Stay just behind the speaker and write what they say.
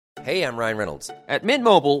Hey, I'm Ryan Reynolds. At Mint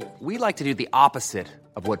Mobile, we like to do the opposite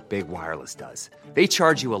of what Big Wireless does. They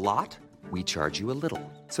charge you a lot, we charge you a little.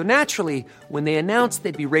 So naturally, when they announced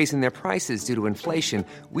they'd be raising their prices due to inflation,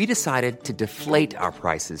 we decided to deflate our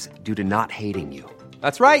prices due to not hating you.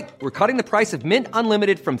 That's right. We're cutting the price of Mint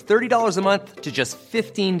Unlimited from $30 a month to just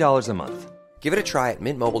 $15 a month. Give it a try at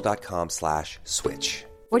mintmobile.com/switch.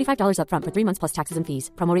 $45 up front for 3 months plus taxes and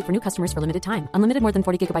fees. Promo rate for new customers for limited time. Unlimited more than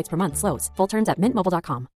 40 gigabytes per month. Slows full terms at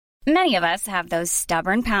mintmobile.com. Many of us have those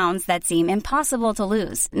stubborn pounds that seem impossible to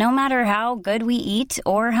lose, no matter how good we eat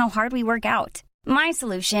or how hard we work out. My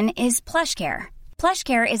solution is PlushCare.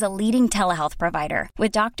 PlushCare is a leading telehealth provider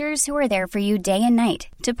with doctors who are there for you day and night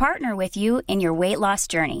to partner with you in your weight loss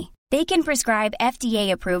journey. They can prescribe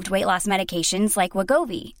FDA-approved weight loss medications like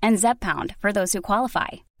Wegovy and Zepbound for those who qualify.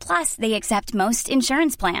 Plus, they accept most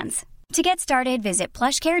insurance plans. To get started, visit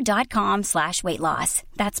plushcare.com/weightloss.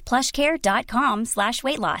 That's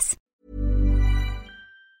plushcare.com/weightloss.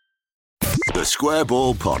 The Square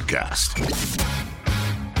Ball Podcast.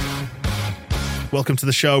 Welcome to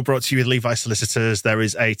the show, brought to you with Levi Solicitors. There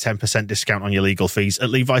is a 10% discount on your legal fees at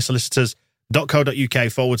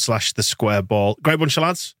levisolicitors.co.uk/the Square Ball. Great bunch of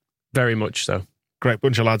lads. Very much so. Great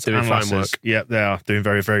bunch of lads. Doing fine work. Yeah, they are doing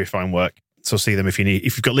very, very fine work. So see them if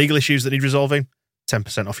you've got legal issues that need resolving.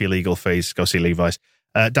 10% off your legal fees. Go see Levi's.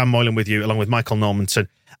 Dan Moylan with you, along with Michael Normanton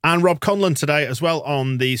and Rob Conlon today as well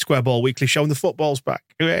on the Square Ball Weekly Show. And the football's back.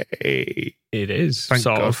 Hooray. It is. Thank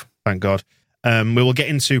God. Thank God. We will get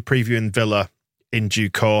into previewing Villa in due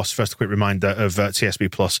course. First, a quick reminder of TSB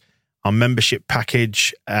Plus, our membership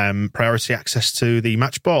package, priority access to the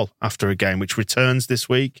match ball after a game, which returns this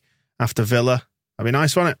week after Villa. That'd be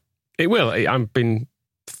nice, won't it? It will. I've been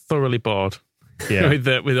thoroughly bored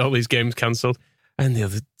with all these games cancelled. And the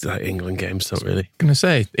other England games don't really. I'm going to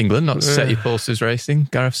say, England, not set your pulses racing.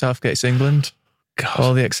 Gareth Southgate's England. God.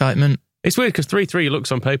 All the excitement. It's weird because 3-3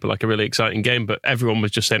 looks on paper like a really exciting game, but everyone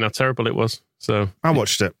was just saying how terrible it was. So I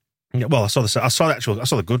watched it. Well, I saw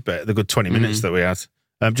the good bit, the good 20 minutes that we had.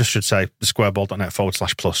 Just should say the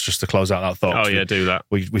squareball.net/plus just to close out that thought. Oh, yeah, do that.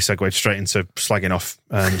 We segued straight into slagging off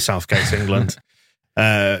Southgate's England,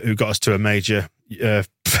 who got us to a major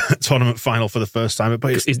tournament final for the first time.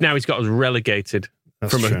 But he's got us relegated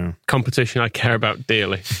from a competition I care about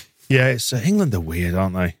dearly. Yeah, it's England are weird,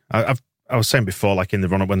 aren't they? I was saying before, like in the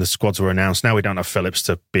run-up when the squads were announced, now we don't have Phillips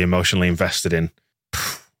to be emotionally invested in.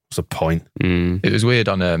 What's the point? It was weird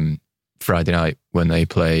on Friday night when they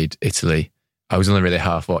played Italy. I was only really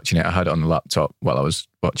half watching it. I had it on the laptop while I was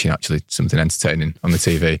watching actually something entertaining on the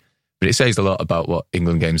TV. But it says a lot about what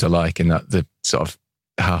England games are like in that the sort of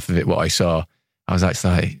half of it, what I saw, I was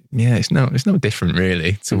actually like, yeah, it's no different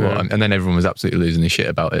really to what. And then everyone was absolutely losing their shit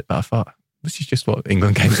about it. But I thought, this is just what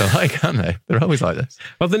England games are like, aren't they? They're always like this.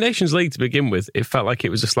 Well, the Nations League to begin with, it felt like it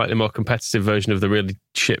was a slightly more competitive version of the really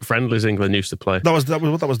shit friendlies England used to play. That was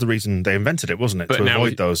the reason they invented it, wasn't it? To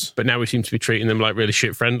avoid those. But now we seem to be treating them like really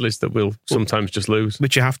shit friendlies that we'll sometimes just lose.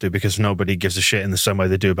 Which you have to, because nobody gives a shit in the same way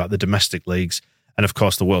they do about the domestic leagues. And of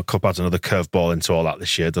course, the World Cup adds another curveball into all that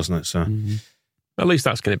this year, doesn't it? So at least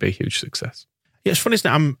that's going to be a huge success. Yeah, it's funny,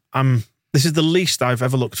 isn't it? This is the least I've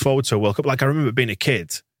ever looked forward to a World Cup. Like I remember being a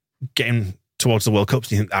kid, getting towards the World Cups,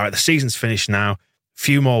 and you think, all right, the season's finished now,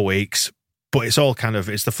 few more weeks, but it's all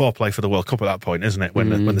it's the foreplay for the World Cup at that point, isn't it? When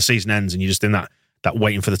the season ends and you're just in that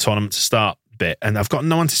waiting for the tournament to start bit. And I've got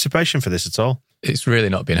no anticipation for this at all. It's really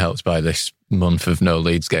not been helped by this month of no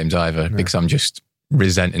Leeds games either, because I'm just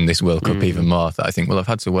resenting this World Cup even more. That I think, well, I've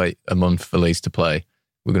had to wait a month for Leeds to play.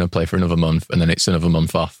 We're going to play for another month, and then it's another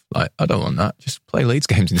month off. Like, I don't want that. Just play Leeds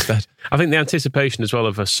games instead. I think the anticipation as well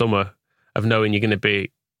of a summer, of knowing it's going to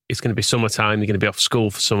be summertime, you're going to be off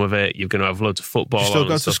school for some of it, you're going to have loads of football. You still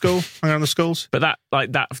go to school, hang around the schools? But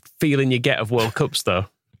that feeling you get of World Cups, though.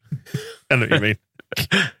 I know what you mean.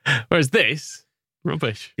 Whereas this,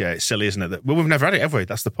 rubbish. Yeah, it's silly, isn't it? Well, we've never had it, have we?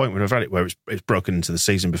 That's the point. We've never had it where it's broken into the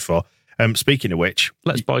season before. Speaking of which...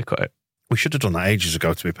 Let's boycott it. We should have done that ages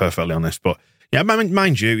ago, to be perfectly honest. But yeah,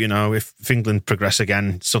 mind you, if England progress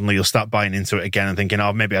again, suddenly you'll start buying into it again and thinking,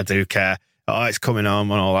 oh, maybe I do care. Oh, it's coming home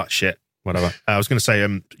and all that shit. Whatever. I was going to say,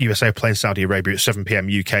 USA playing Saudi Arabia at 7 p.m.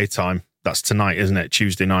 UK time. That's tonight, isn't it?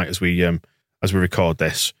 Tuesday night as we record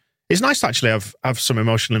this. It's nice to actually have some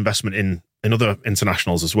emotional investment in other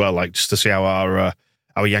internationals as well, like just to see how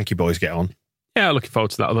our Yankee boys get on. Yeah, looking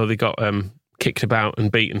forward to that. Although they got kicked about and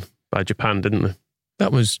beaten by Japan, didn't they?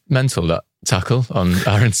 That was mental, that tackle on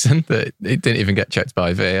Aronson. That it didn't even get checked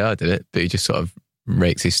by VAR, did it? But he just sort of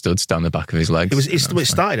rakes his studs down the back of his legs. It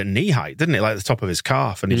started at knee height, didn't it? Like the top of his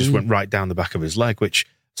calf, and he just went right down the back of his leg, which,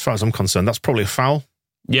 as far as I'm concerned, that's probably a foul.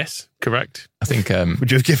 Yes, correct. I think... would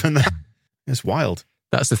you have given that? It's wild.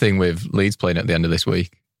 That's the thing with Leeds playing at the end of this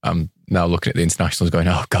week. I'm now looking at the internationals going,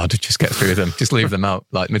 oh God, just get through them. Just leave them out.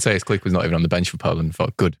 Like Mateusz Klich was not even on the bench for Poland. I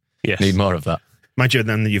thought, good. Yes. Need more of that. Mind you,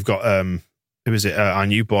 then you've got, who is it? Our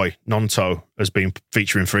new boy, Nonto, has been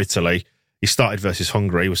featuring for Italy. He started versus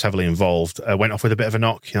Hungary, was heavily involved, went off with a bit of a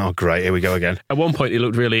knock. Oh, great, here we go again. At one point, he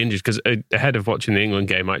looked really injured because ahead of watching the England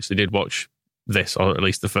game, I actually did watch this, or at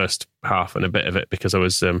least the first half and a bit of it, because I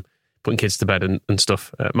was putting kids to bed and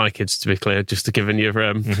stuff. My kids, to be clear, just to giving you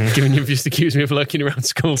just accused me of lurking around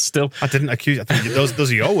school still. I didn't accuse. I think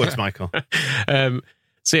those are your words, Michael.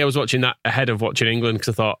 So yeah, I was watching that ahead of watching England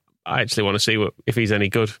because I thought I actually want to see if he's any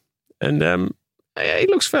good, and he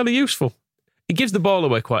looks fairly useful. He gives the ball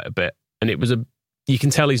away quite a bit, and you can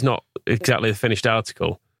tell he's not exactly the finished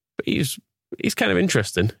article, but he's kind of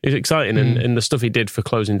interesting. He's exciting, and the stuff he did for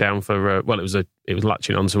closing down for it was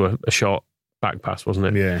latching onto a short back pass, wasn't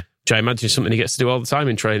it? Yeah. Which I imagine is something he gets to do all the time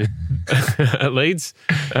in training at Leeds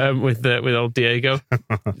with old Diego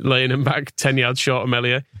laying him back 10 yards short of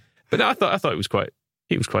Melier. But no, I thought he was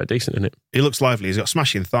quite decent in it. He looks lively. He's got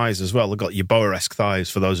smashing thighs as well. They've got Yeboah-esque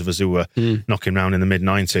thighs for those of us who were knocking around in the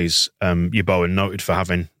mid-90s. Yeboah noted for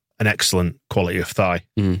having an excellent quality of thigh.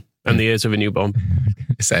 And the ears of a newborn.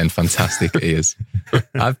 Saying fantastic ears.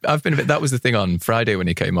 I've been a bit. That was the thing on Friday when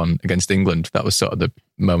he came on against England. That was sort of the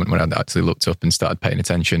moment when I actually looked up and started paying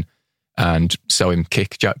attention and saw him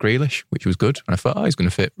kick Jack Grealish, which was good. And I thought, he's going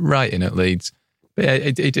to fit right in at Leeds. But yeah,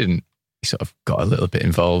 he didn't. He sort of got a little bit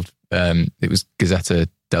involved. It was Gazzetta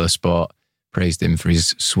dello Sport praised him for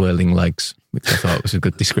his swirling legs, which I thought was a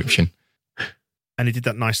good description. And he did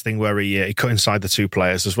that nice thing where he cut inside the two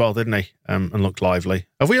players as well, didn't he? And looked lively.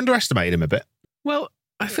 Have we underestimated him a bit? Well,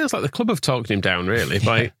 it feels like the club have talked him down, really,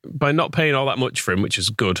 by not paying all that much for him, which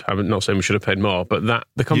is good. I'm not saying we should have paid more, but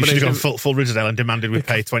the combination... You should have gone full Ridsdale and demanded we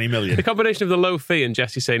pay 20 million. The combination of the low fee and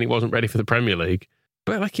Jesse saying he wasn't ready for the Premier League,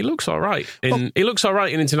 but he looks all right. He looks all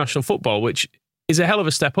right in international football, which is a hell of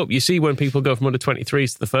a step up. You see when people go from under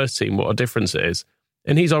 23s to the first team, what a difference it is.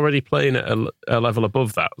 And he's already playing at a level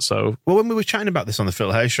above that. So, well, when we were chatting about this on the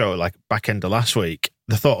Phil Hay show, like back end of last week,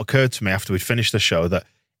 the thought occurred to me after we'd finished the show that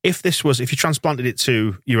if you transplanted it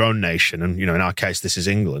to your own nation, and in our case this is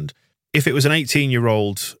England, if it was an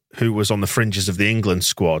 18-year-old who was on the fringes of the England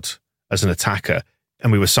squad as an attacker,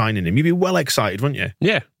 and we were signing him, you'd be well excited, wouldn't you?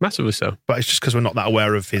 Yeah, massively so. But it's just because we're not that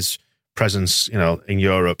aware of his presence, in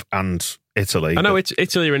Europe and Italy. I know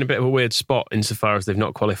Italy are in a bit of a weird spot insofar as they've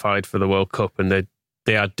not qualified for the World Cup, and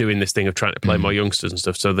they are doing this thing of trying to play more youngsters and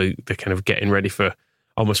stuff, so they're kind of getting ready for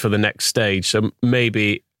the next stage. So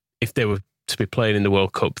maybe if they were to be playing in the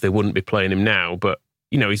World Cup, they wouldn't be playing him now. But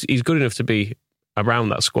he's good enough to be around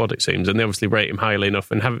that squad, it seems, and they obviously rate him highly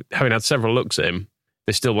enough. And having had several looks at him,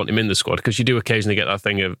 they still want him in the squad, because you do occasionally get that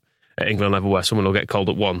thing of at England level where someone will get called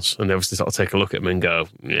up once, and they obviously sort of take a look at him and go,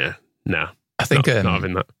 "Yeah, nah." I think not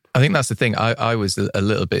having that. I think that's the thing. I was a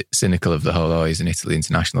little bit cynical of the whole he's an Italy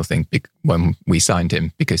international thing when we signed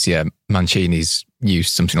him, because Mancini's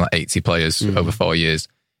used something like 80 players over 4 years.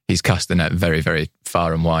 He's cast the net very, very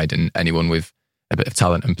far and wide, and anyone with a bit of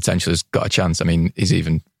talent and potential has got a chance. I mean, he's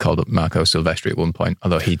even called up Marco Silvestri at one point,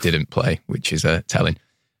 although he didn't play, which is telling,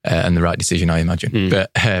 and the right decision, I imagine.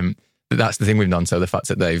 But that's the thing with Nonto, the fact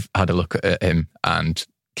that they've had a look at him and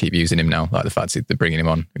keep using him now, like the fact that they're bringing him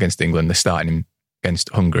on against England, they're starting him against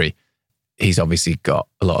Hungary. He's obviously got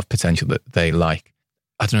a lot of potential that they like.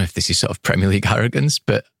 I don't know if this is sort of Premier League arrogance,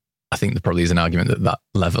 but I think there probably is an argument that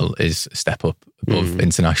level is a step up above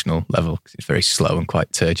international level, because it's very slow and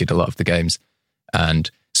quite turgid, a lot of the games. And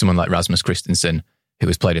someone like Rasmus Christensen, who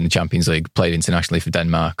has played in the Champions League, played internationally for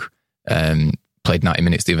Denmark, played 90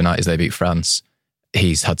 minutes the other night as they beat France.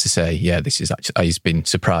 He's had to say, this is actually, he's been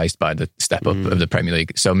surprised by the step up of the Premier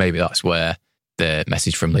League. So maybe that's where the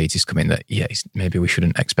message from Leeds is coming that, maybe we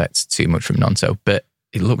shouldn't expect too much from Nonto, but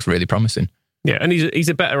it looks really promising. Yeah, and he's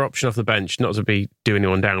a better option off the bench, not to be doing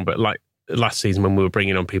anyone down, but like last season when we were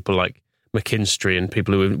bringing on people like McKinstry and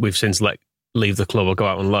people who we've since let leave the club or go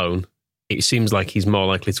out on loan, it seems like he's more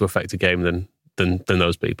likely to affect a game than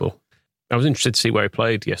those people. I was interested to see where he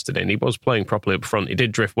played yesterday, and he was playing properly up front. He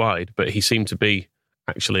did drift wide, but he seemed to be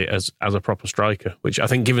actually as a proper striker, which I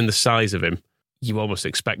think, given the size of him, you almost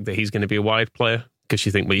expect that he's going to be a wide player, because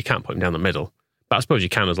you think, well, you can't put him down the middle. But I suppose you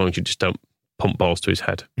can, as long as you just don't pump balls to his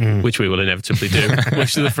head, which we will inevitably do,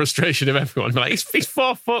 which is the frustration of everyone. Like, he's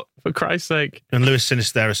 4 foot, for Christ's sake. And Luis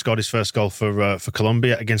Sinisterra scored his first goal for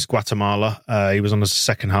Colombia against Guatemala. He was on the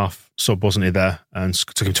second half sub, wasn't he, there? And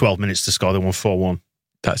took him 12 minutes to score. They won 4-1.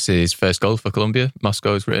 That's his first goal for Colombia.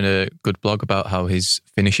 Moscow's written a good blog about how his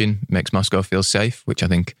finishing makes Moscow feel safe, which I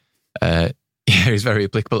think is very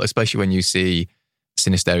applicable, especially when you see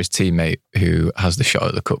Sinisterra's teammate who has the shot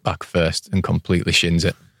at the cutback first and completely shins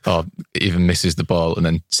it, or even misses the ball, and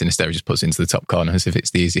then Sinisterra just puts it into the top corner as if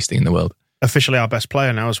it's the easiest thing in the world. Officially our best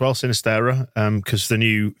player now as well, Sinisterra, because the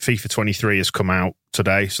new FIFA 23 has come out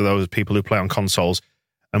today. So those are people who play on consoles.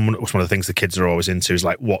 And one of the things the kids are always into is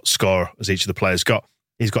like, what score has each of the players got?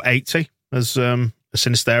 He's got 80 as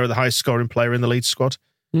Sinisterra, the highest scoring player in the Leeds squad.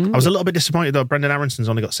 I was a little bit disappointed though. Brendan Aronson's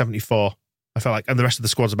only got 74. I felt like, and the rest of the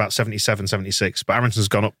squad's about 77, 76. But Aronson's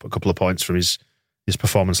gone up a couple of points from his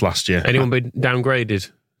performance last year. Anyone been downgraded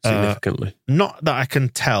significantly? Not that I can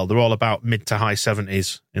tell. They're all about mid to high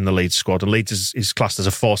 70s in the Leeds squad. And Leeds is classed as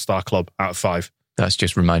a 4-star club out of 5. That's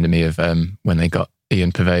just reminded me of when they got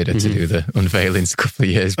Ian Poveda to do the unveilings a couple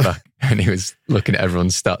of years back, and he was looking at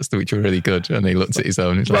everyone's stats, which were really good, and he looked at his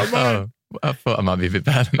own and was like, oh, I thought I might be a bit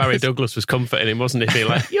bad. Barry Douglas was comforting him, wasn't he? Being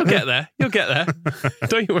like, you'll get there.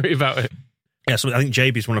 Don't you worry about it. Yeah, so I think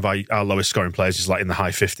JB's one of our lowest scoring players. He's like in the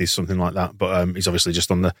high 50s, something like that. But he's obviously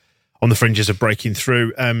just on the fringes of breaking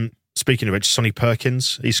through. Speaking of which, Sonny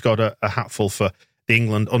Perkins, he scored a hatful for the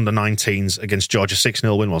England under-19s against Georgia.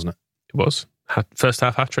 6-0 win, wasn't it? It was. First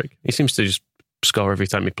half hat-trick. He seems to just score every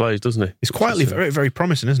time he plays, doesn't he? He's quietly very, very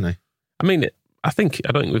promising, isn't he? I mean, I don't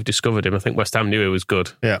think we've discovered him. I think West Ham knew he was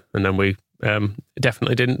good. Yeah. And then we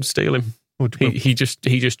definitely didn't steal him. He just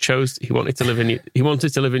chose. He wanted to live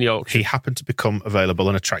in Yorkshire. He happened to become available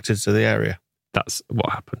and attracted to the area. That's what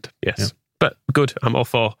happened. Yes, yeah. But good. I'm all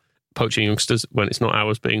for poaching youngsters when it's not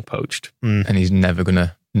ours being poached. And he's never going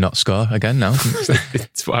to not score again now.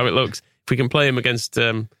 It's how it looks. If we can play him against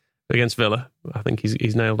Villa, I think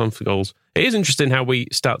he's nailed on for goals. It is interesting how we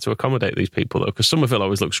start to accommodate these people though, because Somerville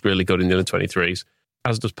always looks really good in the under-23s,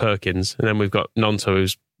 as does Perkins, and then we've got Nonto,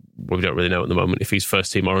 who's, well, we don't really know at the moment if he's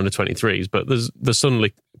first team or under-23s, but there's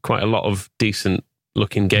suddenly quite a lot of decent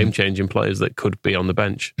looking game-changing players that could be on the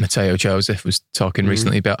bench. Mateo Joseph was talking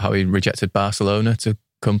recently about how he rejected Barcelona to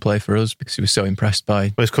come play for us because he was so impressed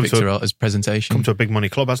by Victor Orta's presentation. Come to a big money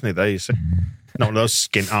club, hasn't he? There, you see. Not one of those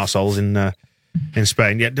skint arseholes in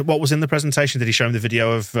Spain. Yeah, what was in the presentation? Did he show him the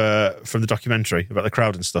video of from the documentary about the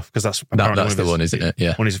crowd and stuff? Because that's the one, isn't it?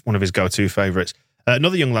 Yeah, one of his go-to favourites.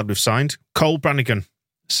 Another young lad we've signed, Cole Brannigan,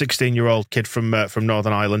 16-year-old kid from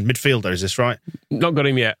Northern Ireland, midfielder. Is this right? Not got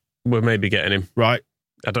him yet. We're maybe getting him. Right.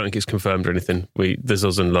 I don't think it's confirmed or anything. There's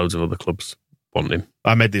us and loads of other clubs want him.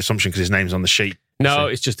 I made the assumption because his name's on the sheet. No,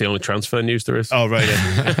 it's just the only transfer news there is. Oh, right.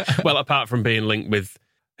 Yeah. Well, apart from being linked with,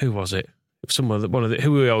 who was it?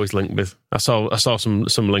 Who we always linked with. I saw some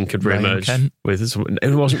link had re-emerged with.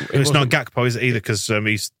 It wasn't. It's not Gakpo, is it either? Because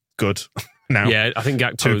he's good now. Yeah, I think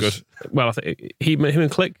Gakpo's too good. Well, I think him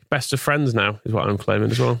and Click best of friends now is what I'm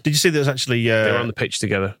claiming as well. Did you see there's actually they were on the pitch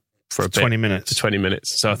together for a bit, 20 minutes. For 20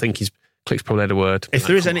 minutes. So I think Click's probably had a word. If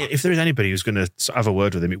there is anybody who's going to have a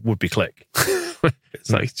word with him, it would be Click. It's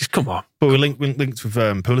like, just come on. But we linked with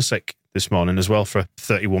Pulisic this morning as well for a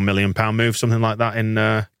 £31 million move, something like that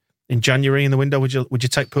in January in the window. Would you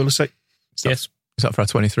take Pulisic? Yes. Is that for our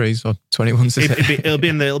 23s or 21s? It'll be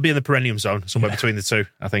in the perennium zone, somewhere between the two.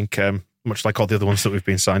 I think, much like all the other ones that we've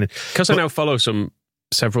been signing. Because I now follow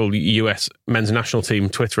several US men's national team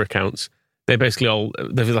Twitter accounts. They basically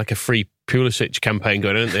there's like a free Pulisic campaign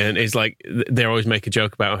going on, isn't there? And it's like they always make a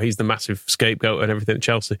joke about how he's the massive scapegoat and everything at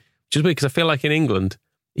Chelsea. Which is weird because I feel like in England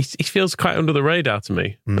he feels quite under the radar to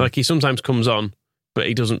me. Like he sometimes comes on, but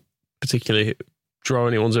he doesn't particularly draw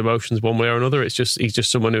anyone's emotions one way or another. He's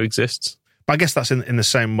just someone who exists. But I guess that's in the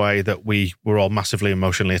same way that we were all massively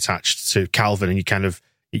emotionally attached to Calvin, and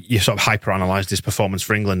you sort of hyper-analysed his performance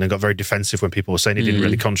for England and got very defensive when people were saying he didn't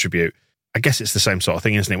really contribute. I guess it's the same sort of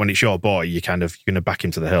thing, isn't it? When it's your boy, you're going to back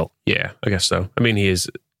him to the hill. Yeah, I guess so. I mean, he is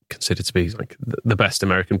considered to be like the best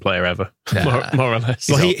American player ever, more or less.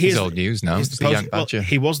 Well, he's old news now. He's the young badger. Well,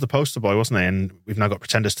 he was the poster boy, wasn't he? And we've now got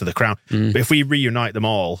pretenders to the crown. But if we reunite them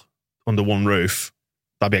all under one roof,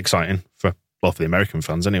 that'd be exciting for the American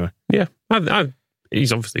fans anyway. Yeah,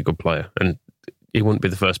 he's obviously a good player, and he wouldn't be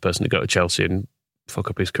the first person to go to Chelsea and fuck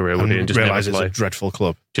up his career, would he? And just realise it's a dreadful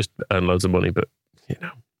club. Just earn loads of money, but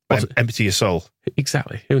empty your soul.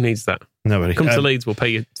 Exactly. Who needs that? Nobody. Come to Leeds, we'll pay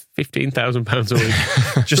you £15,000 a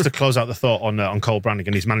week. Just to close out the thought on Cole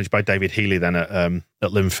Brannigan, he's managed by David Healy then at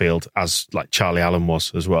Linfield, as like Charlie Allen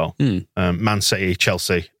was as well. Man City,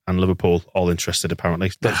 Chelsea and Liverpool all interested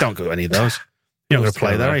apparently. Don't go to any of those. You're not going to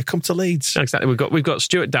play there. You come to Leeds. Exactly. We've got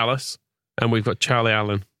Stuart Dallas and we've got Charlie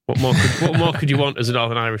Allen. What more could you want as a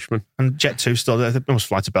Northern Irishman? And Jet2 still there. They must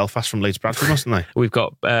fly to Belfast from Leeds Bradford, mustn't they? We've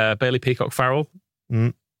got Bailey Peacock Farrell,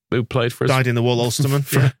 who played for us. Dyed in the wool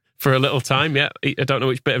Ulsterman. For a little time, yeah. I don't know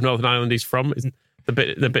which bit of Northern Ireland he's from. It's the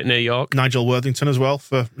bit near York. Nigel Worthington as well,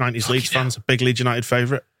 for 90s Leeds fans. A big Leeds United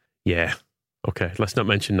favourite. Yeah. Okay, let's not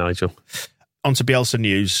mention Nigel. On to Bielsa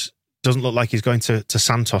news. Doesn't look like he's going to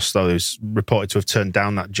Santos, though, who's reported to have turned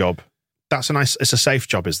down that job. It's a safe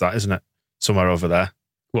job, is that, isn't it? Somewhere over there.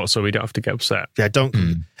 What, so we don't have to get upset? Yeah, don't.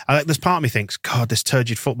 There's part of me thinks, God, this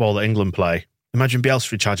turgid football that England play. Imagine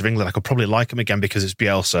Bielsa in charge of England. I could probably like him again because it's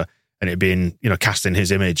Bielsa and it being, cast in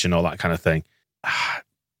his image and all that kind of thing.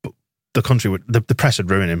 But the country would, the press would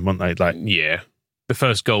ruin him, wouldn't they? Yeah. The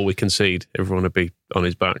first goal we concede, everyone would be on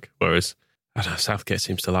his back. Whereas, I don't know, Southgate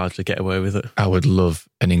seems to largely get away with it. I would love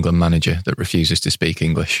an England manager that refuses to speak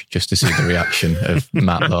English just to see the reaction of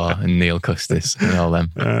Matt Law and Neil Custis and all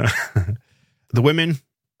them. The women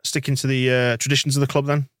sticking to the traditions of the club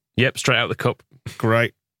then? Yep, straight out the cup.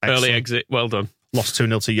 Great. Excellent. Early exit, well done. Lost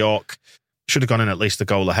 2-0 to York. Should have gone in at least a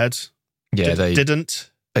goal ahead. Yeah, they didn't.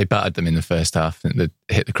 They battered them in the first half. They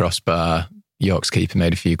hit the crossbar. York's keeper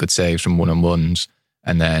made a few good saves from one-on-ones.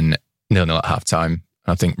 And then 0-0 at half-time.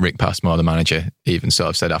 I think Rick Passmore, the manager, even sort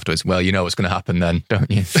of said afterwards, well, you know what's going to happen then, don't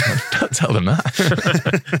you? Don't tell them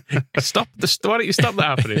that. Why don't you stop that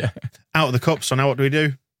happening? Yeah. Out of the cup, so now what do we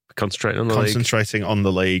do? Concentrating on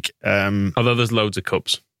the league. Although there's loads of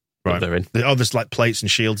cups. Right. They're in. There's like plates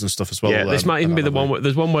and shields and stuff as well. Yeah, this might even be the one where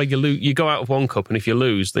there's one where you go out of one cup, and if you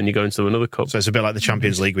lose, then you go into another cup. So it's a bit like the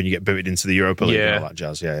Champions League when you get booted into the Europa League and all that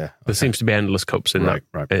jazz. Yeah. Okay. There seems to be endless cups in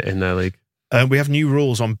in their league. We have new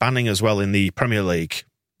rules on banning as well in the Premier League.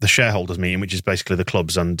 The shareholders meeting, which is basically the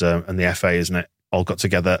clubs and the FA, isn't it? All got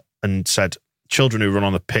together and said children who run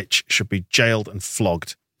on the pitch should be jailed and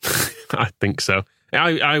flogged. I think so.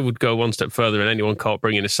 I would go one step further, and anyone caught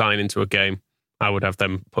bringing a sign into a game, I would have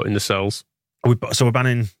them put in the cells. So we're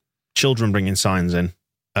banning children bringing signs in.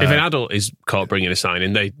 If an adult is caught bringing a sign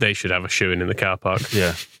in, they should have a shoe in the car park.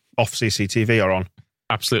 Yeah. Off CCTV or on?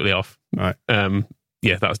 Absolutely off. Right.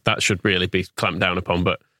 Yeah, that should really be clamped down upon.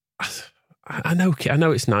 But I know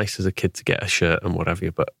it's nice as a kid to get a shirt and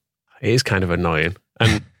whatever, but it is kind of annoying.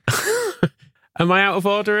 And am I out of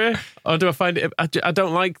order here? Or do I find it... I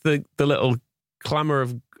don't like the little clamour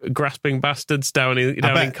of grasping bastards down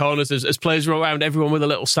in corners as players roll around, everyone with a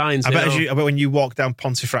little sign. I bet when you walk down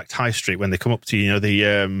Pontefract High Street, when they come up to you,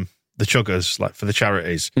 the chuggers, like for the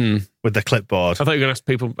charities, with their clipboard. I thought you were going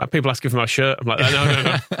to ask people asking for my shirt. I'm like,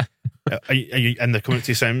 no. And they're coming up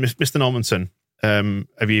to you saying, Mr. Normanton,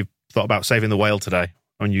 have you thought about saving the whale today?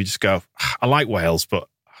 And you just go, I like whales, but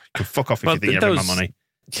you can fuck off if you think you're having my money.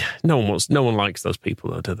 Yeah, no one likes those people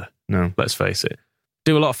though, do they? No. Let's face it.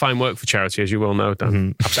 Do a lot of fine work for charity, as you well know,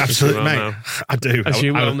 Dan. Absolutely, mate. Know. I do. As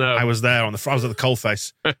you well know. I was there I was at the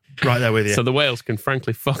coalface, right there with you. So the whales can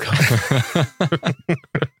frankly fuck off.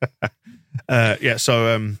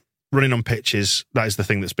 So running on pitches, that is the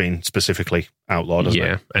thing that's been specifically outlawed, isn't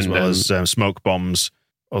it? As well as smoke bombs,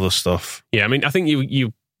 other stuff. Yeah, I mean, I think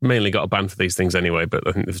you mainly got a ban for these things anyway, but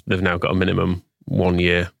I think they've now got a minimum 1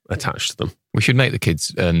 year attached to them. We should make the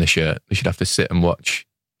kids earn the shirt. They should have to sit and watch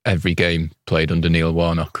every game played under Neil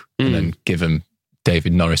Warnock and then give them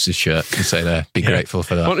David Norris's shirt and say there, be grateful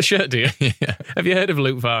for that. Want a shirt, do you? Yeah. Have you heard of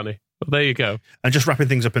Luke Varney? Well, there you go. And just wrapping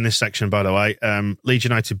things up in this section, by the way, Leeds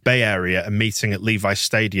United Bay Area are meeting at Levi's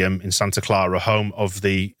Stadium in Santa Clara, home of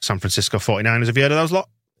the San Francisco 49ers. Have you heard of those lot?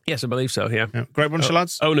 Yes, I believe so, yeah. Great bunch of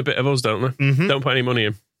lads. Own a bit of us, don't they? Mm-hmm. Don't put any money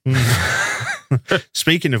in.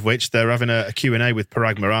 Speaking of which, they're having a Q&A with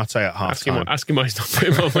Parag Marate at half-time. Ask him why he's not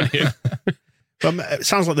putting more money in. But it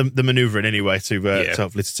sounds like the manoeuvring anyway to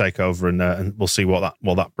hopefully to take over, and we'll see what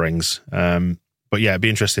that brings. But yeah, it'd be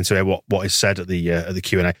interesting to hear what is said at the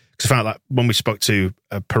Q&A. Because I found out that when we spoke to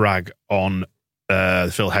Parag on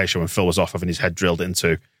the Phil Hay show when Phil was off having his head drilled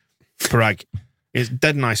into, Parag is a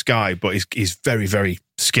dead nice guy, but he's very, very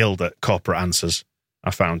skilled at corporate answers, I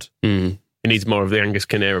found. He needs more of the Angus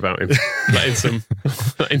Kinnear about him.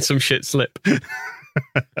 letting some shit slip.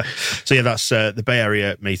 So yeah, that's the Bay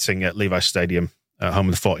Area meeting at Levi's Stadium, home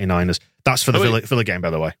of the 49ers. That's for the Villa game,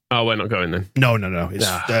 by the way. Oh, we're not going then? No. It's,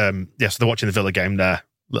 so they're watching the Villa game there.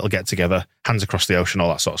 Little get together, hands across the ocean, all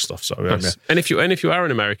that sort of stuff. So, nice. And if you are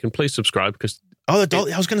an American, please subscribe because I was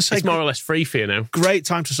going to say it's more or less free for you now. Great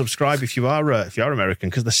time to subscribe if you are American,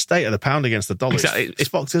 because the state of the pound against the dollar it's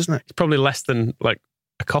fucked, isn't it? It's probably less than like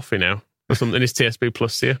a coffee now or something. Is TSB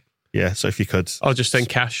Plus to you? Yeah. So if you could, I'll just send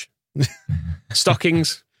cash,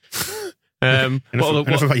 stockings. Enough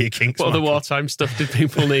about your kinks. What other wartime stuff did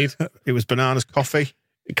people need? It was bananas, coffee,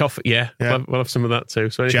 yeah. We'll have some of that too.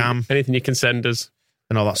 So jam, anything you can send us.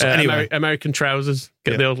 And all that stuff. Anyway. American trousers.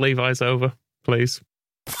 Get the old Levi's over, please.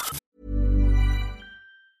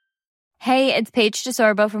 Hey, it's Paige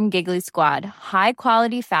DeSorbo from Giggly Squad. High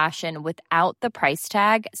quality fashion without the price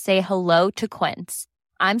tag. Say hello to Quince.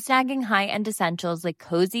 I'm snagging high-end essentials like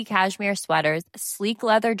cozy cashmere sweaters, sleek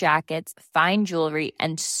leather jackets, fine jewelry,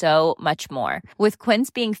 and so much more. With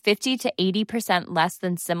Quince being 50 to 80% less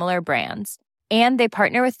than similar brands. And they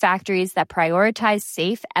partner with factories that prioritize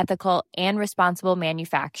safe, ethical, and responsible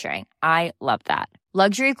manufacturing. I love that.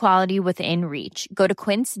 Luxury quality within reach. Go to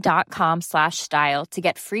quince.com/style to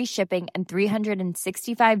get free shipping and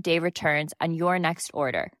 365-day returns on your next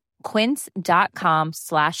order.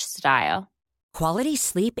 Quince.com/style. Quality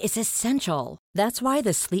sleep is essential. That's why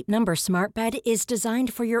the Sleep Number Smart Bed is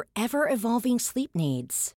designed for your ever-evolving sleep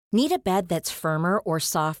needs. Need a bed that's firmer or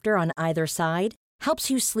softer on either side? Helps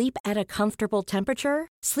you sleep at a comfortable temperature?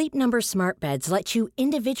 Sleep Number Smart Beds let you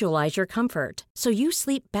individualize your comfort, so you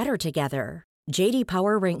sleep better together. J.D.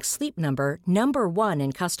 Power ranks Sleep Number number 1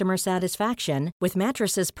 in customer satisfaction with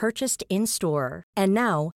mattresses purchased in-store. And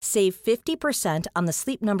now, save 50% on the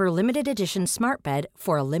Sleep Number Limited Edition Smart Bed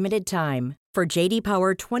for a limited time. For J.D.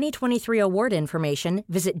 Power 2023 award information,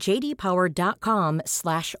 visit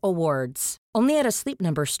jdpower.com/awards. Only at a Sleep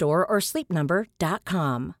Number store or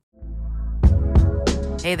sleepnumber.com.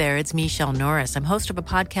 Hey there, it's Michelle Norris. I'm host of a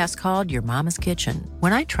podcast called Your Mama's Kitchen.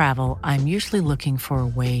 When I travel, I'm usually looking for a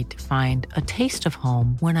way to find a taste of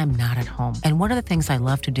home when I'm not at home. And one of the things I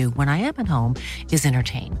love to do when I am at home is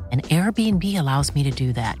entertain. And Airbnb allows me to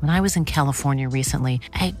do that. When I was in California recently,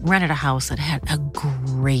 I rented a house that had a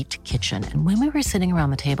great kitchen. And when we were sitting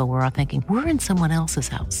around the table, we were all thinking, we're in someone else's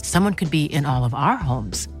house. Someone could be in all of our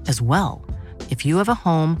homes as well. If you have a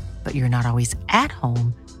home, but you're not always at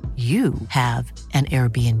home, you have an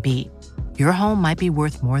Airbnb. Your home might be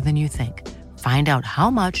worth more than you think. Find out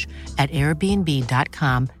how much at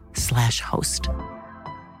airbnb.com/host.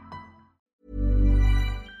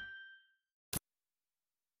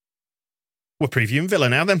 We're previewing Villa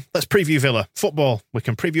now then. Let's preview Villa. Football. We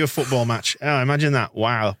can preview a football match. Oh, imagine that.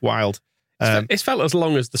 Wow, wild. It's felt as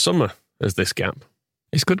long as the summer as this gap.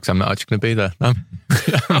 It's good because I'm not actually going to be there.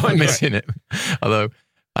 I'm missing it. Although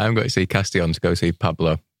I am going to see Castillon to go see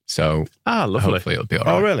Pablo. So lovely. Hopefully it'll be all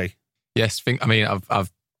right. Oh, really? Yes.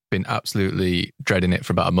 I've been absolutely dreading it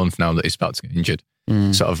for about a month now that he's about to get injured.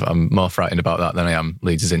 I'm more frightened about that than I am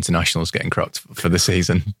Leeds' internationals getting crocked for the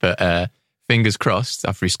season. But fingers crossed,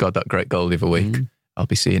 after he scored that great goal the other week, I'll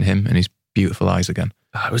be seeing him and his beautiful eyes again.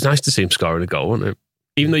 It was nice to see him scoring a goal, wasn't it?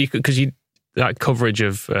 Even though you could, because that coverage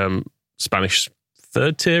of Spanish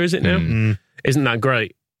third tier, is it now? Isn't that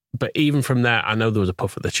great? But even from there, I know there was a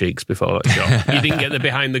puff at the cheeks before that shot. You didn't get the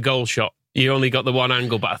behind the goal shot. You only got the one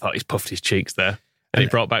angle, but I thought he's puffed his cheeks there. And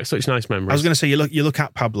it brought back such nice memories. I was going to say, you look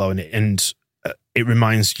at Pablo and it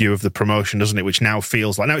reminds you of the promotion, doesn't it? Which now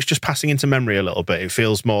feels like, now it's just passing into memory a little bit. It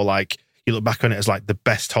feels more like, you look back on it as like the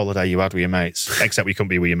best holiday you had with your mates, except we couldn't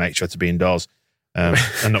be with your mates, you had to be indoors. And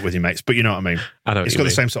not with your mates, but you know what I mean. It's got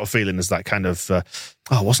the same sort of feeling as that kind of,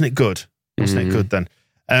 wasn't it good? Wasn't it good then?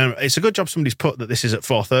 It's a good job somebody's put that this is at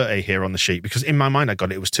 4:30 here on the sheet, because in my mind I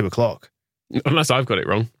got it was 2:00. Unless I've got it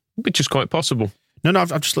wrong, which is quite possible. No,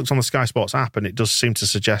 I've just looked on the Sky Sports app and it does seem to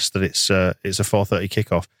suggest that it's a 4:30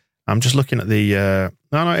 kickoff. I'm just looking at the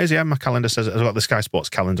no, it is. Yeah, my calendar says it. I've got the Sky Sports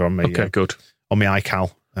calendar on me. Okay, good. On my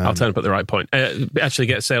iCal. I'll turn up at the right point. Actually,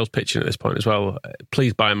 get sales pitching at this point as well.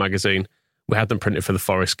 Please buy a magazine. We had them printed for the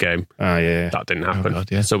Forest game. Oh yeah, that didn't happen. Oh, God,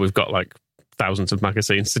 yeah. So we've got like thousands of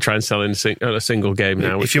magazines to try and sell in a single game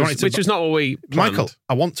now, which was not what we planned. Michael,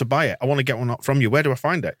 I want to buy it. I want to get one from you. Where do I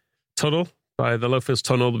find it? Tunnel, by the Lowfields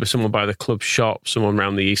Tunnel. There'll be someone by the club shop, someone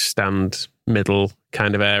around the East Stand, middle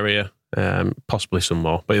kind of area, possibly some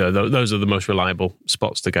more. But those are the most reliable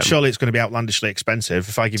spots to get them. Surely it's going to be outlandishly expensive.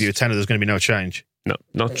 If I give you a tenner, there's going to be no change. No,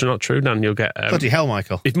 not true, Dan. You'll get... Bloody hell,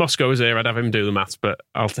 Michael. If Moscow was here, I'd have him do the maths, but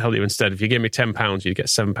I'll tell you instead, if you give me £10, you'd get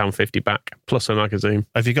 £7.50 back, plus a magazine.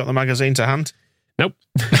 Have you got the magazine to hand? Nope.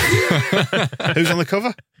 Who's on the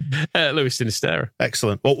cover? Louis Sinistera.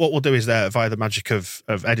 Excellent. What we'll do is via the magic of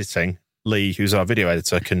editing, Lee, who's our video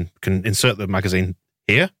editor, can insert the magazine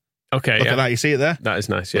here. Okay, Look at that. You see it there? That is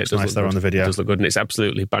nice. Yeah, it does nice there on the video. It does look good, and it's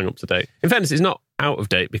absolutely bang up to date. In fairness, it's not out of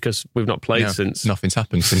date because we've not played since. Nothing's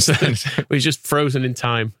happened since then. We've just frozen in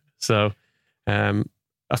time. So, I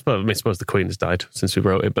suppose the Queen has died since we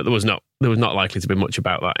wrote it, but there was not likely to be much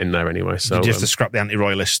about that in there anyway. So you just to scrap the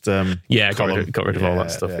anti-royalist. Got rid of all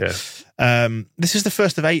that stuff. Yeah. This is the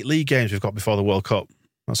first of 8 league games we've got before the World Cup.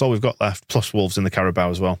 That's all we've got left, plus Wolves in the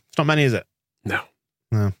Carabao as well. It's not many, is it? No.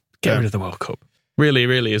 Get rid of the World Cup. Really,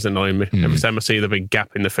 really is annoying me every time I see the big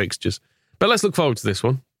gap in the fixtures. But let's look forward to this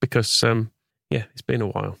one because, it's been a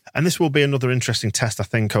while. And this will be another interesting test, I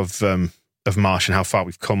think, of Marsh and how far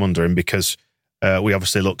we've come under him, because we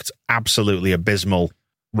obviously looked absolutely abysmal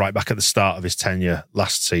right back at the start of his tenure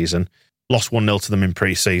last season. Lost 1-0 to them in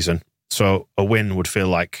pre-season. So a win would feel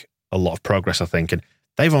like a lot of progress, I think. And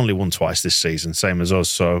they've only won twice this season, same as us.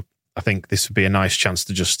 So I think this would be a nice chance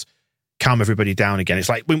to just calm everybody down again. It's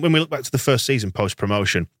like when we look back to the first season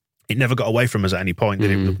post-promotion, it never got away from us at any point.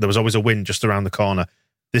 There was always a win just around the corner.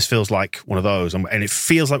 This feels like one of those. And it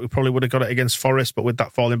feels like we probably would have got it against Forest, but with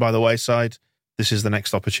that falling by the wayside, this is the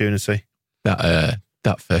next opportunity. That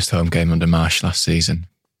first home game under Marsh last season,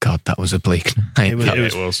 God, that was a bleak night.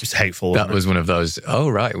 It was hateful. That was one of those, oh,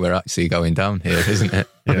 right, we're actually going down here, isn't it?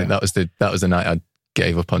 I think that was the night I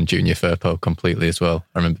gave up on Junior Firpo completely as well.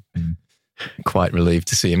 I remember being quite relieved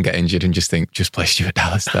to see him get injured and just think, just play Stuart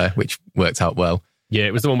Dallas there, which worked out well. Yeah,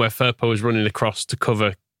 it was the one where Firpo was running across to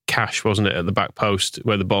cover Cash, wasn't it, at the back post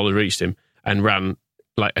where the ball had reached him, and ran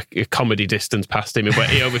like a comedy distance past him, where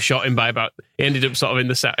he overshot him by about. He ended up sort of in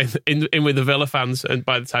the set in with the Villa fans, and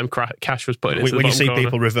by the time Cash was putting it into the bottom corner. When you see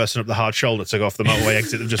people reversing up the hard shoulder to go off the motorway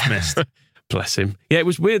exit, they've just missed. Bless him. Yeah, it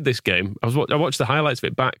was weird, this game. I watched the highlights of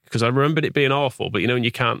it back because I remembered it being awful, but and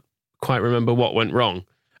you can't quite remember what went wrong.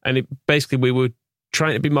 And basically we were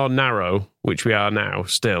trying to be more narrow, which we are now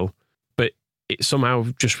still, but it somehow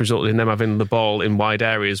just resulted in them having the ball in wide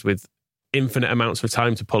areas with infinite amounts of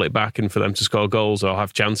time to pull it back and for them to score goals or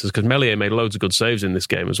have chances, because Meslier made loads of good saves in this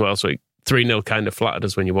game as well, so 3-0 kind of flattered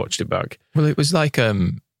us when you watched it back. Well, it was like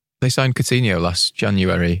they signed Coutinho last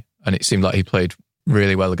January and it seemed like he played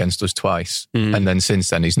really well against us twice, and then since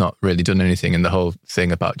then he's not really done anything, and the whole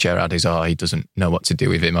thing about Gerrard is he doesn't know what to do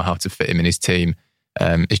with him or how to fit him in his team.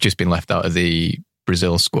 He's just been left out of the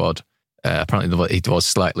Brazil squad. Apparently he was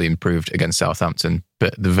slightly improved against Southampton,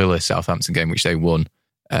 but the Villa-Southampton game, which they won,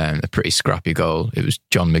 a pretty scrappy goal. It was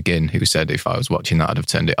John McGinn who said if I was watching that, I'd have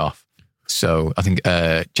turned it off. So I think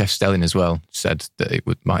Jeff Stelling as well said that it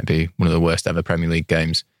might be one of the worst ever Premier League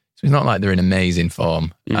games. So it's not like they're in amazing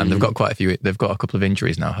form, and they've got quite a few. They've got a couple of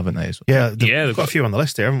injuries now, haven't they? As well? Yeah, they've got a few on the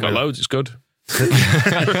list here, haven't got loads. It's good. So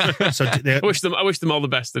I wish them all the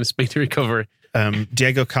best and a speedy recovery.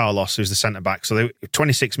 Diego Carlos, who's the centre back, so they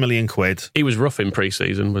 26 million quid. He was rough in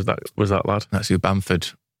pre-season. Was that lad? That's who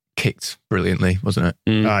Bamford kicked brilliantly, wasn't it?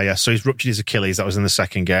 Yeah. So he's ruptured his Achilles. That was in the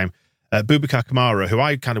second game. Boubacar Kamara, who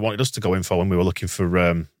I kind of wanted us to go in for when we were looking for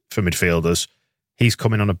midfielders. He's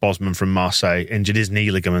coming on a Bosman from Marseille, injured his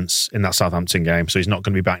knee ligaments in that Southampton game, so he's not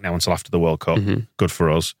going to be back now until after the World Cup. Good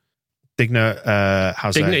for us. Digna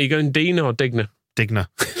has Digna, are you going Dean or Digna? Digna.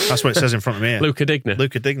 That's what it says in front of me here. Luca Digna.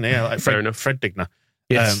 Luca Digna, yeah. Like Fair enough. Fred Digna.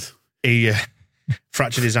 Yes. He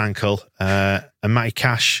fractured his ankle, and Matty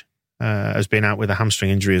Cash has been out with a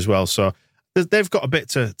hamstring injury as well. So they've got a bit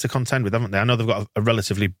to contend with, haven't they? I know they've got a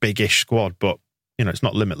relatively big-ish squad, but it's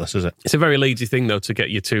not limitless, is it? It's a very Leedsy thing, though, to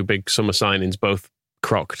get your two big summer signings both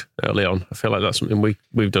crocked early on. I feel like that's something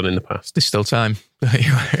we've done in the past. There's still time.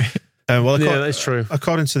 Well, yeah, that's true.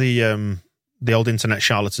 According to the old internet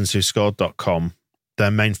charlatans who scored.com,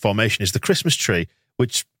 their main formation is the Christmas tree,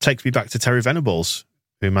 which takes me back to Terry Venables,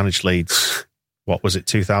 who managed Leeds. What was it,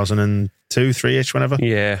 2002, 3-ish, whenever?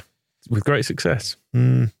 Yeah, with great success.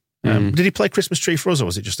 Did he play Christmas tree for us, or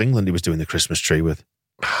was it just England he was doing the Christmas tree with?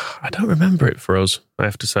 I don't remember it for us, I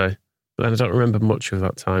have to say. But I don't remember much of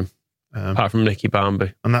that time, apart from Nicky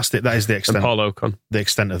Barmby. And that is the extent. And Paul Ocon. The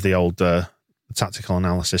extent of the old tactical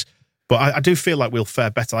analysis. But I do feel like we'll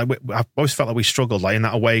fare better. I've always felt like we struggled, like in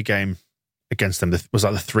that away game against them. Was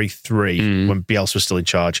that the 3-3 when Bielsa was still in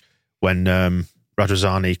charge? When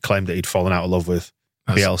Radrizzani claimed that he'd fallen out of love with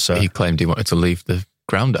Bielsa. He claimed he wanted to leave the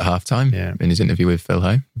ground at half-time in his interview with Phil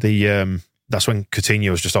Hay. That's when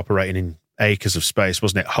Coutinho was just operating in acres of space,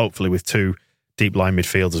 wasn't it? Hopefully with two deep line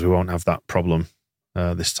midfielders, we won't have that problem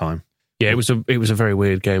this time. Yeah, it was a very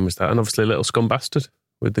weird game, was that? And obviously a little scum bastard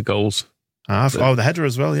with the goals. The header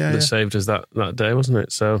as well, yeah. That saved us that day, wasn't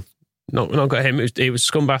it? So not got him. It was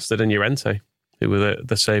scum bastard and Llorente who were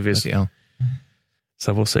the saviours.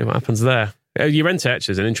 So we'll see what happens there. Llorente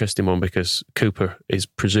actually is an interesting one because Cooper is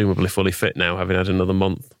presumably fully fit now, having had another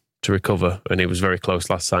month to recover, and he was very close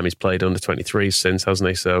last time. He's played under 23s since, hasn't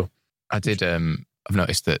he? So I've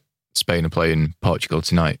noticed that Spain are playing Portugal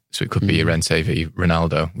tonight, so it could be Llorente v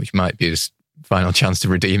Ronaldo, which might be his final chance to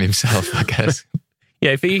redeem himself, I guess.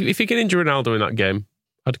 Yeah, if he can injure Ronaldo in that game,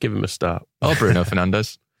 I'd give him a start. Or Bruno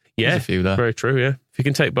Fernandes. Yeah, there's a few there. Very true, yeah. If you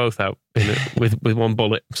can take both out with one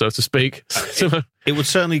bullet, so to speak. It would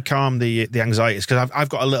certainly calm the anxieties, because I've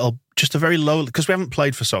got a very low, because we haven't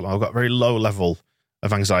played for so long, I've got a very low level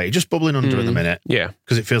of anxiety, just bubbling under at the minute. Yeah.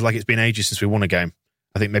 Because it feels like it's been ages since we won a game.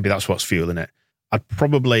 I think maybe that's what's fueling it. I'd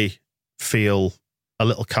probably feel a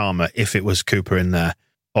little calmer if it was Cooper in there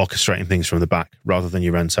orchestrating things from the back rather than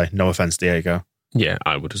Llorente. No offence, Diego. Yeah,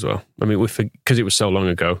 I would as well. I mean, because it was so long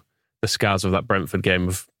ago, the scars of that Brentford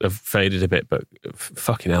game have faded a bit, but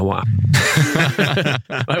fucking hell, what happened?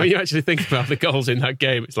 Like, when you actually think about the goals in that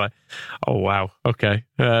game, it's like, oh wow, okay.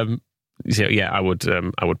 So yeah, I would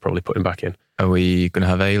probably put him back in. Are we going to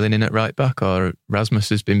have Aylin in at right back, or Rasmus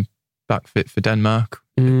has been back fit for Denmark?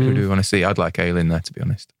 Who do we want to see? I'd like Aylin there, to be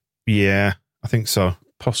honest. Yeah, I think so.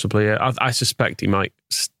 Possibly, yeah. I suspect he might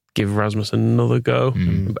give Rasmus another go.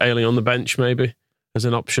 Aylin on the bench, maybe, as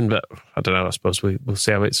an option, but I don't know. I suppose we'll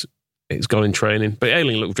see how it's gone in training. But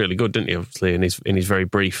Aylin looked really good, didn't he, obviously, in his very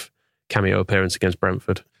brief cameo appearance against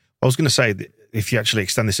Brentford. I was going to say, that if you actually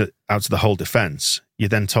extend this out to the whole defence, you're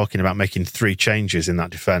then talking about making 3 changes in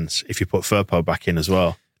that defence if you put Firpo back in as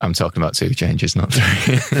well. I'm talking about 2 changes, not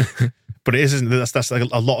 3. But it isn't. That's like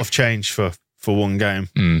a lot of change for one game.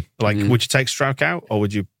 Would you take Strauch out, or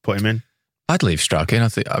would you put him in? I'd leave Strauch in.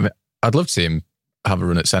 I'd love to see him have a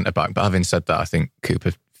run at centre-back, but having said that, I think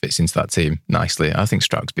Cooper fits into that team nicely. I think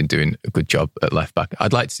Strauch's been doing a good job at left-back.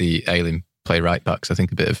 I'd like to see Aylin play right-back, because I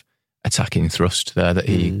think a bit of attacking thrust there that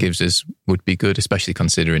he gives us would be good, especially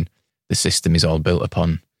considering the system is all built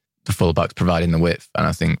upon the full-backs providing the width, and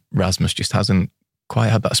I think Rasmus just hasn't quite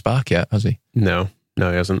had that spark yet, has he? No, he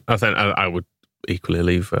hasn't. I think I would equally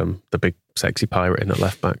leave the big sexy pirate in at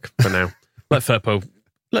left-back for now. Let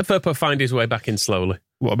Firpo find his way back in slowly.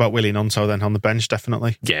 What about Willie Nonto then on the bench,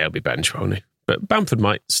 definitely? Yeah, he'll be bench, won't he? But Bamford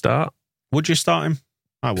might start. Would you start him?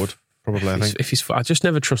 I would, probably, I think. If he's fit. I just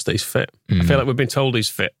never trust that he's fit. I feel like we've been told he's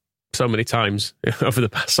fit so many times over the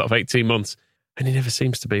past sort of 18 months, and he never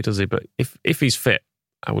seems to be, does he? But if he's fit,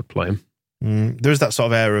 I would play him. There is that sort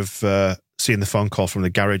of air of seeing the phone call from the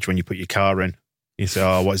garage when you put your car in. You say,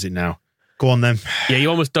 oh, what is it now? Go on then. Yeah, you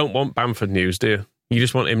almost don't want Bamford news, do you? You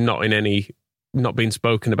just want him not being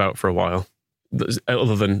spoken about for a while,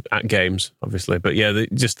 other than at games, obviously. But yeah,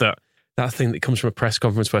 just that thing that comes from a press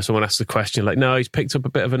conference where someone asks a question like, no, he's picked up a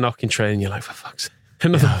bit of a knock in training. You're like, for fuck's sake,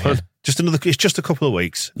 another one. Yeah. It's just a couple of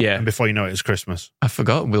weeks. Yeah. And before you know it, it's Christmas. I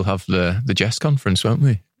forgot we'll have the Jess conference, won't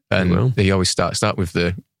we? And he always start with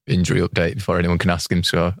the injury update before anyone can ask him.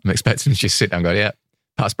 So I'm expecting him to just sit down and go, yeah,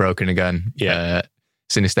 Pat's broken again. Yeah.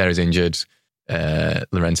 Sinister is injured.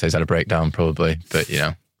 Lorenzo's had a breakdown probably, but you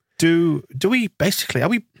know. Do we basically, are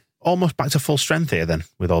we almost back to full strength here then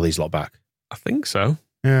with all these lot back? I think so.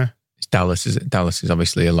 Yeah. It's Dallas is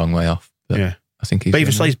obviously a long way off. But yeah. I think he's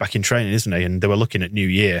Beaverslay's back in training, isn't he? And they were looking at New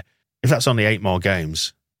Year. If that's only 8 more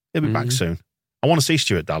games, he'll be back soon. I want to see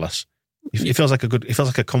Stuart Dallas. It feels like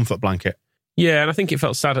a comfort blanket. Yeah, and I think it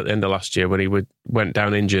felt sad at the end of last year when he went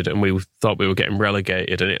down injured and we thought we were getting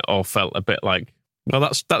relegated, and it all felt a bit like, well,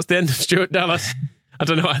 that's the end of Stuart Dallas. I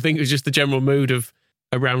don't know. I think it was just the general mood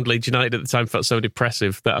around Leeds United at the time felt so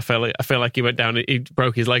depressive that I feel like he went down, he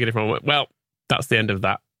broke his leg, and everyone went, well, that's the end of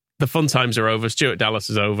that. The fun times are over. Stuart Dallas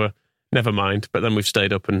is over. Never mind. But then we've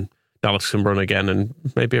stayed up and Dallas can run again, and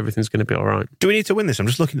maybe everything's going to be all right. Do we need to win this? I'm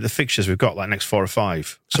just looking at the fixtures we've got, like next 4 or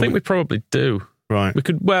 5. So I think we probably do. Right. We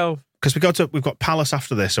could, because we've got Palace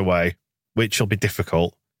after this away, which will be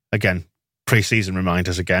difficult. Again, pre-season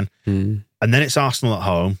reminders again. And then it's Arsenal at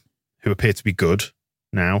home, who appear to be good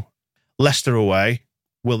now. Leicester away.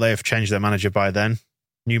 Will they have changed their manager by then?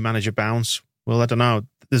 New manager bounce? Well, I don't know.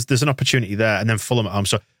 There's an opportunity there. And then Fulham at home.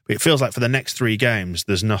 So it feels like for the next 3 games,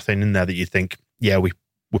 there's nothing in there that you think, yeah,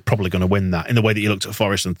 we're probably going to win that, in the way that you looked at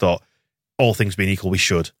Forest and thought, all things being equal, we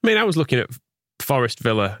should. I mean, I was looking at Forest,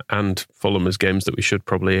 Villa and Fulham as games that we should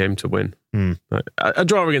probably aim to win. A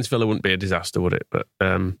draw against Villa wouldn't be a disaster, would it? But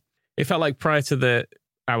it felt like prior to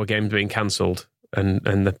our games being cancelled and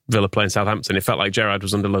the Villa playing Southampton, it felt like Gerrard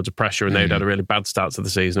was under loads of pressure and they'd had a really bad start to the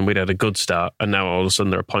season and we'd had a good start, and now all of a sudden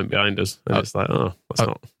they're a point behind us. And it's like,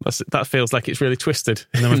 that feels like it's really twisted.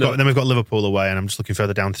 And then we've got Liverpool away, and I'm just looking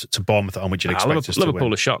further down to Bournemouth at home, which you'd expect us to win.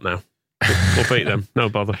 Liverpool are shot now. We'll beat them, no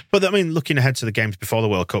bother. But I mean, looking ahead to the games before the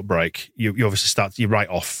World Cup break, you obviously you write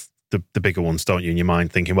off the bigger ones, don't you, in your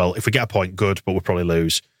mind, thinking, well, if we get a point, good, but we'll probably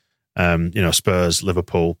lose. Spurs,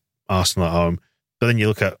 Liverpool, Arsenal at home. But then you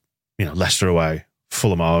look at, Leicester away,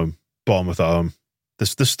 Fulham at home, Bournemouth at home.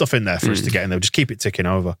 There's stuff in there for us to get in there. Just keep it ticking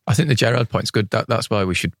over. I think the Gerrard point's good. That's why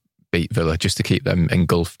we should beat Villa, just to keep them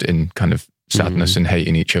engulfed in kind of sadness and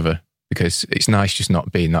hating each other, because it's nice just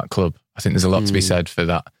not being that club. I think there's a lot to be said for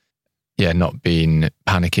that. Yeah, not being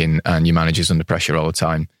panicking and your manager's under pressure all the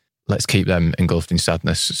time. Let's keep them engulfed in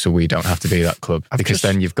sadness so we don't have to be that club.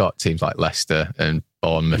 Then you've got teams like Leicester and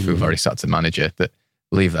Bournemouth who've already sacked the manager, that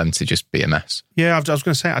leave them to just be a mess. Yeah, I was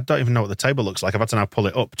going to say, I don't even know what the table looks like. I've had to now pull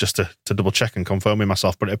it up just to double check and confirm with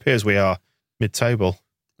myself, but it appears we are mid-table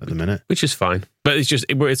at the minute. Which is fine. But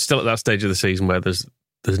it's still at that stage of the season where there's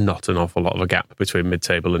not an awful lot of a gap between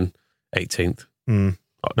mid-table and 18th.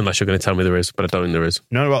 Unless you're going to tell me there is, but I don't think there is.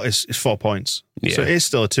 No, well, it's 4 points. Yeah. So it is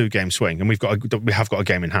still a 2-game swing, and we have got a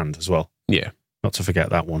game in hand as well. Yeah. Not to forget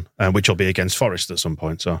that one, which will be against Forest at some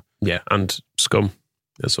point. So yeah, and Scum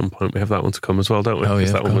at some point. We have that one to come as well, don't we? Oh,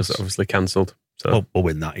 yeah, that one was obviously cancelled. So we'll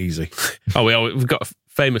win that easy. We've got a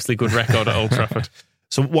famously good record at Old Trafford.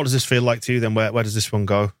 So what does this feel like to you then? Where does this one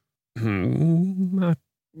go? Win.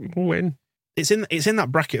 It's in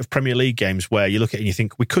that bracket of Premier League games where you look at it and you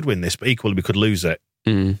think we could win this, but equally we could lose it.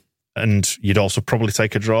 And you'd also probably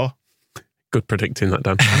take a draw. Good predicting that,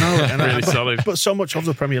 Dan. I know. Really solid. But so much of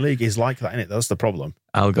the Premier League is like that, isn't it? That's the problem.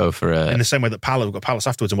 I'll go for in the same way that we've got Palace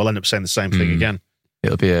afterwards, and we'll end up saying the same thing again.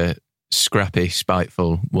 It'll be a scrappy,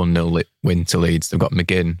 spiteful 1-0 win to Leeds. They've got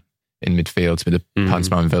McGinn in midfield to be the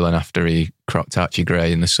pantomime villain after he crocked Archie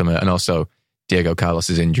Gray in the summer. And also, Diego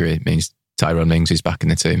Carlos's injury means Tyrone Mings is back in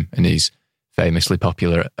the team, and he's famously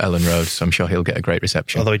popular at Ellen Road, so I'm sure he'll get a great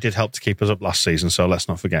reception. Although he did help to keep us up last season, so let's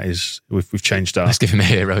not forget we've changed our... Let's give him a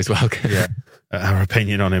hero as well. Our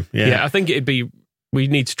opinion on him. Yeah, I think we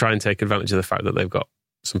need to try and take advantage of the fact that they've got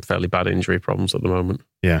some fairly bad injury problems at the moment.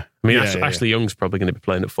 Yeah. I mean, Ashley Young's probably going to be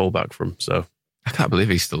playing at fullback for him, so... I can't believe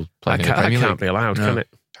he's still playing in the That Premier League. can't be allowed, can it?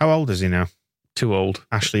 How old is he now? Too old.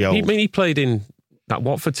 Ashley old. He played in that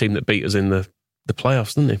Watford team that beat us in the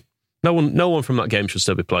playoffs, didn't he? No one from that game should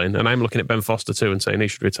still be playing. And I'm looking at Ben Foster too and saying he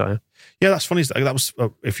should retire. Yeah, that's funny. That was,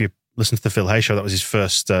 if you listen to the Phil Hay show, that was his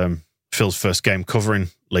Phil's first game covering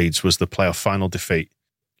Leeds was the playoff final defeat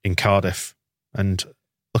in Cardiff. And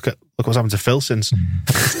look what's happened to Phil since.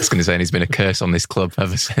 I was going to say, and he's been a curse on this club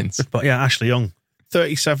ever since. But yeah, Ashley Young,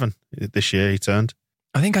 37 this year he turned.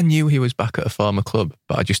 I think I knew he was back at a former club,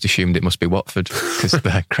 but I just assumed it must be Watford because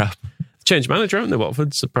they're crap. Changed manager, haven't they,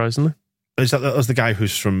 Watford, surprisingly? That was the guy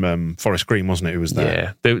who's from Forest Green, wasn't it, who was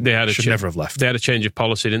there? Yeah. They had should never have left. They had a change of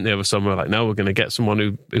policy, didn't they, over summer? Like, no, we're going to get someone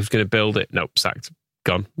who's going to build it. Nope, sacked.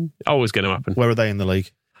 Gone. Always going to happen. Where are they in the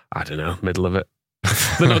league? I don't know, middle of it.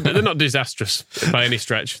 They're not disastrous by any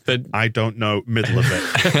stretch. I don't know, middle of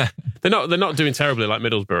it. They're not doing terribly like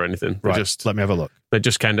Middlesbrough or anything. Right, let me have a look. They're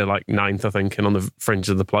just kind of like ninth, I think, and on the fringe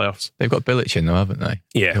of the playoffs. They've got Bilic in though, haven't they?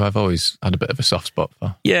 Yeah. Who I've always had a bit of a soft spot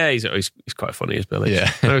for. Yeah, he's quite funny as Bilic. Yeah.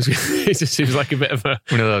 He just seems like a bit of a...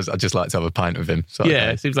 One of those, I'd just like to have a pint with him.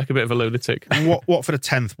 Yeah, seems like a bit of a lunatic. What for the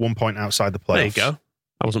 10th, 1 point outside the playoffs? There you go.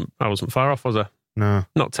 I wasn't far off, was I? No.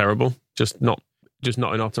 Not terrible, just not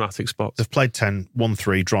in automatic spots. They've played 10, won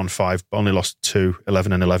 3, drawn 5, but only lost 2,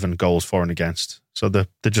 11 and 11 goals for and against. So they're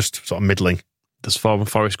just sort of middling. Those former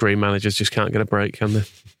Forest Green managers just can't get a break, can they?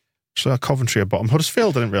 So Coventry are bottom.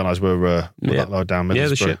 Huddersfield, I didn't realise we were that low down. Yeah,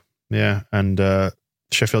 the shit. Yeah, and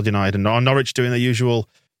Sheffield United and Norwich doing their usual,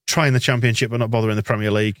 trying the Championship but not bothering the Premier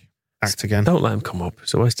League act again. Don't let them come up.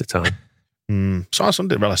 It's a waste of time. So I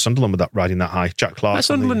didn't realise Sunderland with that riding that high. Jack Clark. Let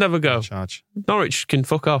Sunderland never go. Charge. Norwich can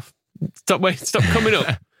fuck off. Stop coming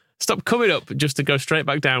up. Stop coming up just to go straight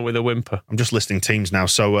back down with a whimper. I'm just listing teams now.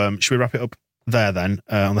 So should we wrap it up there then?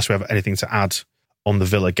 Unless we have anything to add on the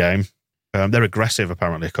Villa game. They're aggressive,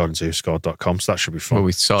 apparently, according to scored.com, so that should be fun. Well,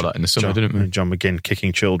 we saw that in the summer, didn't we? John McGinn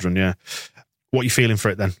kicking children, yeah. What are you feeling for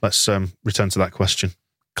it then? Let's return to that question.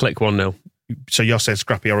 Click 1-0. So you're saying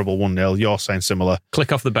scrappy, horrible 1-0. You're saying similar.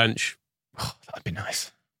 Click off the bench. Oh, that'd be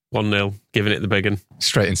nice. 1-0, giving it the big one.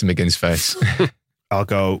 Straight into McGinn's face. I'll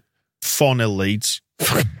go 4-0 Leeds.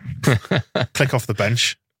 Click off the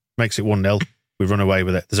bench. Makes it 1-0. We run away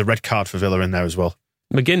with it. There's a red card for Villa in there as well.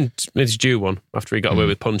 McGinn made his due one after he got away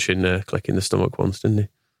with punching Click in the stomach once, didn't he?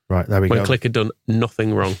 Right, there we go. When Click had done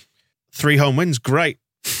nothing wrong. 3 home wins, great.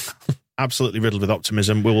 Absolutely riddled with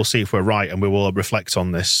optimism. We will see if we're right and we will reflect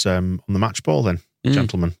on this on the match ball then,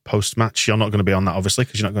 gentlemen. Post-match, you're not going to be on that, obviously,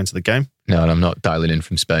 because you're not going to the game. No, and I'm not dialing in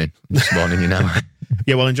from Spain this morning, you know.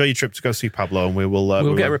 Yeah, well, enjoy your trip to go see Pablo and we will...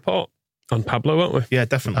 we'll get a report on Pablo, won't we? Yeah,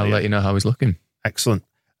 definitely. I'll let you know how he's looking. Excellent.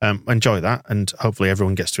 Enjoy that, and hopefully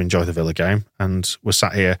everyone gets to enjoy the Villa game. And we're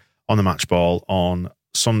sat here on the match ball on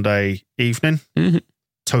Sunday evening,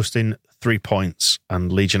 toasting 3 points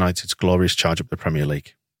and Leeds United's glorious charge up the Premier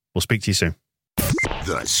League. We'll speak to you soon.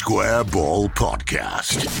 The Square Ball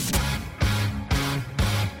Podcast.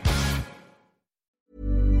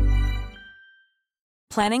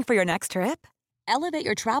 Planning for your next trip? Elevate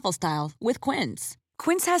your travel style with Quince.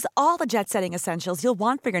 Quince has all the jet-setting essentials you'll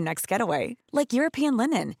want for your next getaway, like European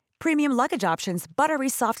linen, premium luggage options, buttery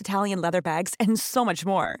soft Italian leather bags, and so much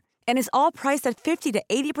more. And is all priced at 50 to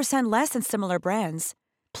 80% less than similar brands.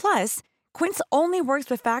 Plus, Quince only works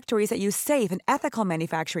with factories that use safe and ethical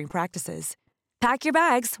manufacturing practices. Pack your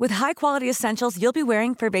bags with high-quality essentials you'll be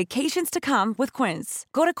wearing for vacations to come with Quince.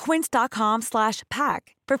 Go to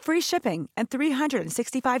quince.com/pack for free shipping and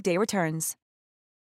 365-day returns.